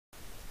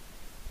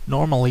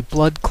Normally,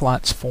 blood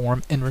clots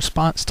form in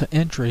response to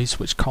injuries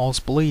which cause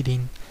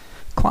bleeding.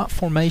 Clot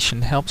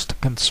formation helps to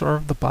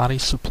conserve the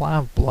body's supply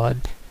of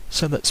blood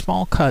so that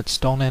small cuts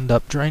don't end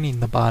up draining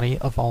the body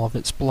of all of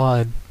its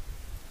blood.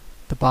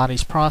 The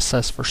body's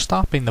process for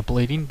stopping the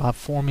bleeding by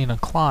forming a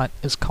clot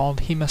is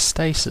called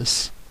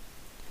hemostasis.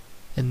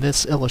 In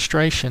this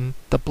illustration,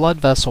 the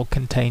blood vessel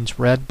contains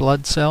red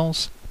blood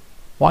cells,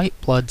 white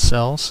blood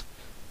cells,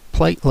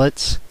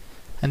 platelets,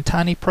 and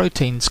tiny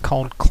proteins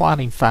called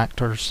clotting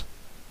factors.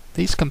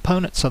 These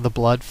components of the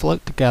blood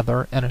float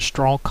together in a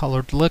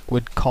straw-colored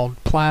liquid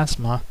called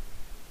plasma.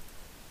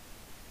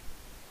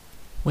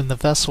 When the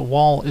vessel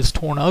wall is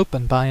torn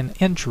open by an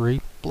injury,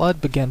 blood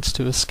begins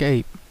to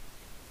escape.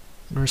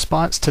 In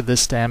response to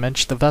this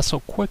damage, the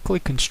vessel quickly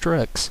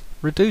constricts,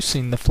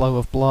 reducing the flow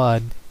of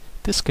blood.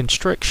 This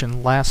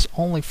constriction lasts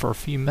only for a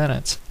few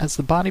minutes as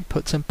the body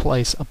puts in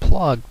place a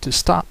plug to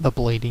stop the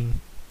bleeding.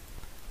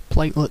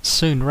 Platelets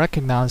soon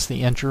recognize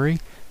the injury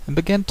and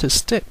begin to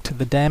stick to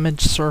the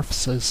damaged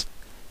surfaces.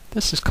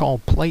 This is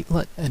called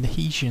platelet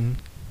adhesion.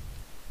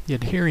 The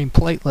adhering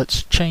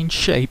platelets change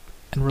shape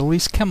and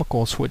release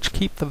chemicals which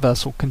keep the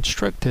vessel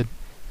constricted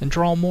and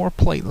draw more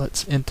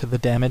platelets into the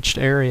damaged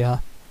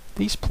area.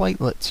 These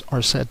platelets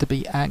are said to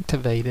be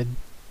activated.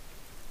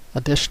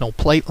 Additional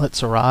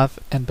platelets arrive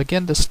and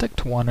begin to stick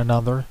to one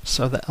another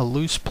so that a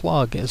loose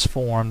plug is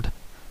formed.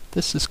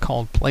 This is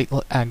called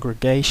platelet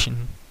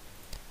aggregation.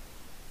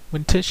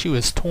 When tissue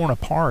is torn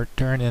apart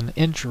during an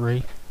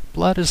injury,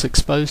 blood is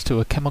exposed to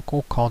a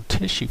chemical called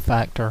tissue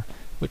factor,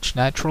 which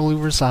naturally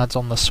resides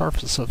on the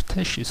surface of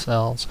tissue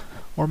cells,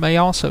 or may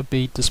also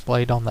be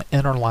displayed on the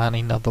inner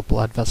lining of the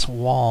blood vessel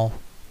wall.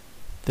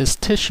 This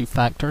tissue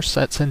factor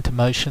sets into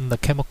motion the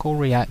chemical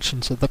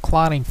reactions of the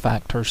clotting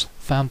factors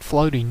found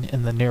floating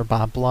in the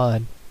nearby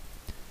blood.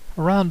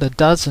 Around a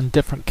dozen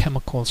different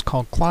chemicals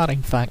called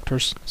clotting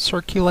factors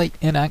circulate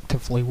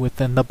inactively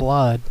within the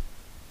blood.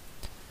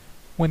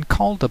 When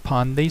called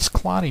upon, these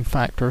clotting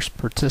factors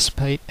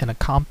participate in a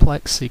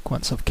complex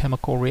sequence of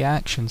chemical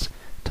reactions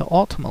to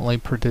ultimately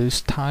produce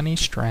tiny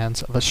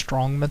strands of a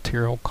strong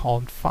material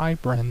called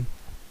fibrin.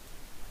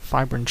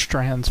 Fibrin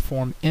strands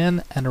form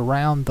in and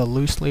around the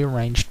loosely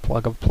arranged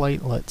plug of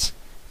platelets,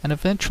 and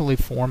eventually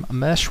form a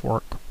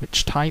meshwork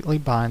which tightly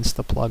binds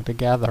the plug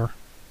together.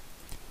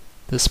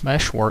 This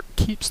meshwork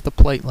keeps the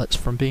platelets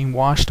from being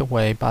washed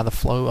away by the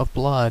flow of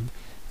blood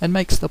and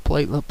makes the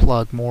platelet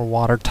plug more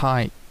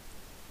watertight.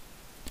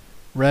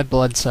 Red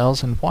blood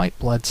cells and white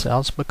blood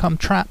cells become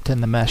trapped in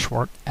the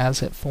meshwork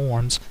as it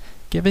forms,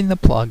 giving the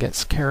plug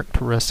its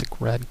characteristic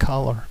red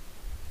color.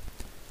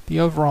 The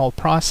overall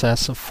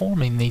process of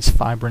forming these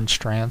fibrin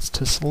strands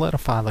to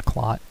solidify the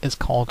clot is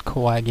called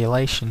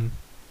coagulation.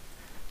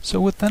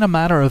 So within a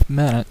matter of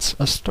minutes,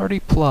 a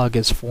sturdy plug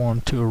is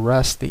formed to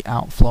arrest the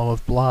outflow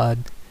of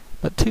blood,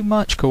 but too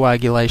much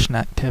coagulation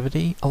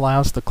activity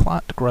allows the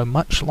clot to grow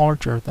much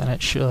larger than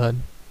it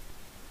should.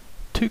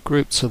 Two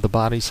groups of the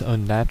body's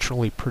own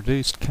naturally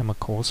produced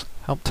chemicals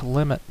help to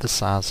limit the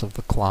size of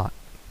the clot.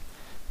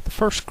 The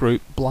first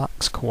group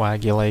blocks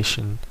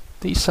coagulation.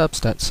 These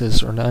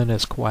substances are known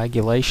as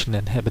coagulation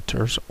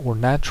inhibitors or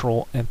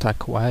natural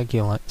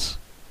anticoagulants.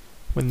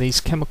 When these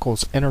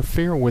chemicals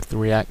interfere with the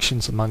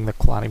reactions among the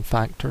clotting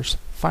factors,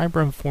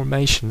 fibrin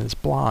formation is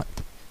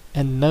blocked,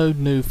 and no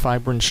new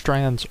fibrin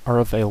strands are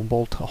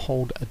available to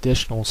hold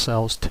additional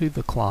cells to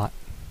the clot.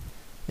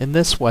 In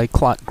this way,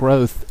 clot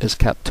growth is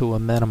kept to a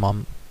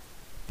minimum.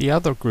 The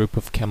other group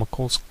of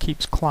chemicals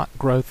keeps clot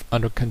growth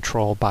under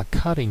control by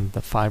cutting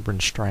the fibrin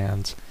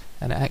strands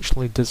and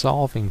actually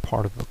dissolving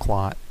part of the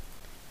clot.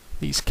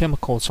 These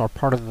chemicals are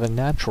part of the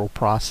natural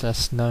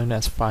process known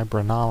as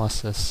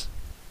fibrinolysis.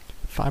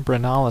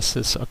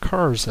 Fibrinolysis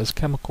occurs as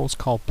chemicals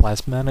called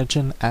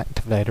plasminogen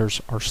activators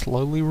are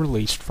slowly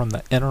released from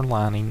the inner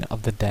lining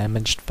of the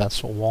damaged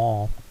vessel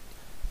wall.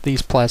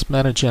 These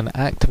plasminogen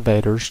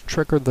activators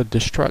trigger the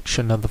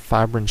destruction of the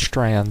fibrin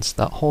strands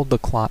that hold the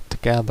clot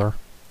together.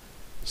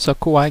 So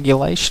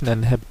coagulation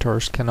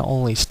inhibitors can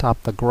only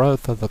stop the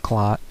growth of the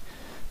clot,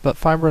 but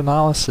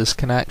fibrinolysis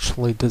can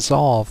actually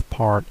dissolve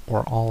part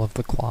or all of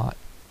the clot.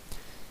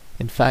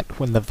 In fact,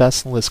 when the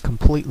vessel is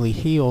completely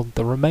healed,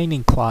 the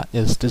remaining clot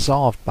is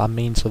dissolved by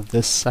means of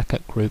this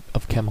second group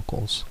of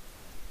chemicals.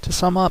 To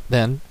sum up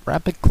then,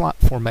 rapid clot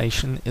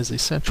formation is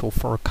essential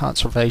for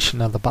conservation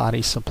of the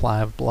body's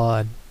supply of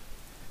blood.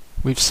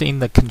 We've seen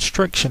the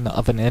constriction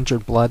of an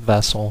injured blood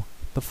vessel,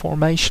 the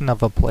formation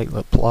of a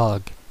platelet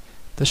plug,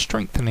 the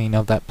strengthening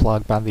of that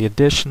plug by the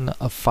addition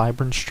of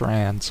fibrin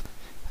strands,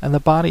 and the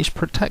body's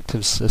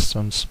protective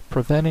systems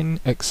preventing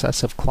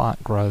excessive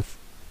clot growth.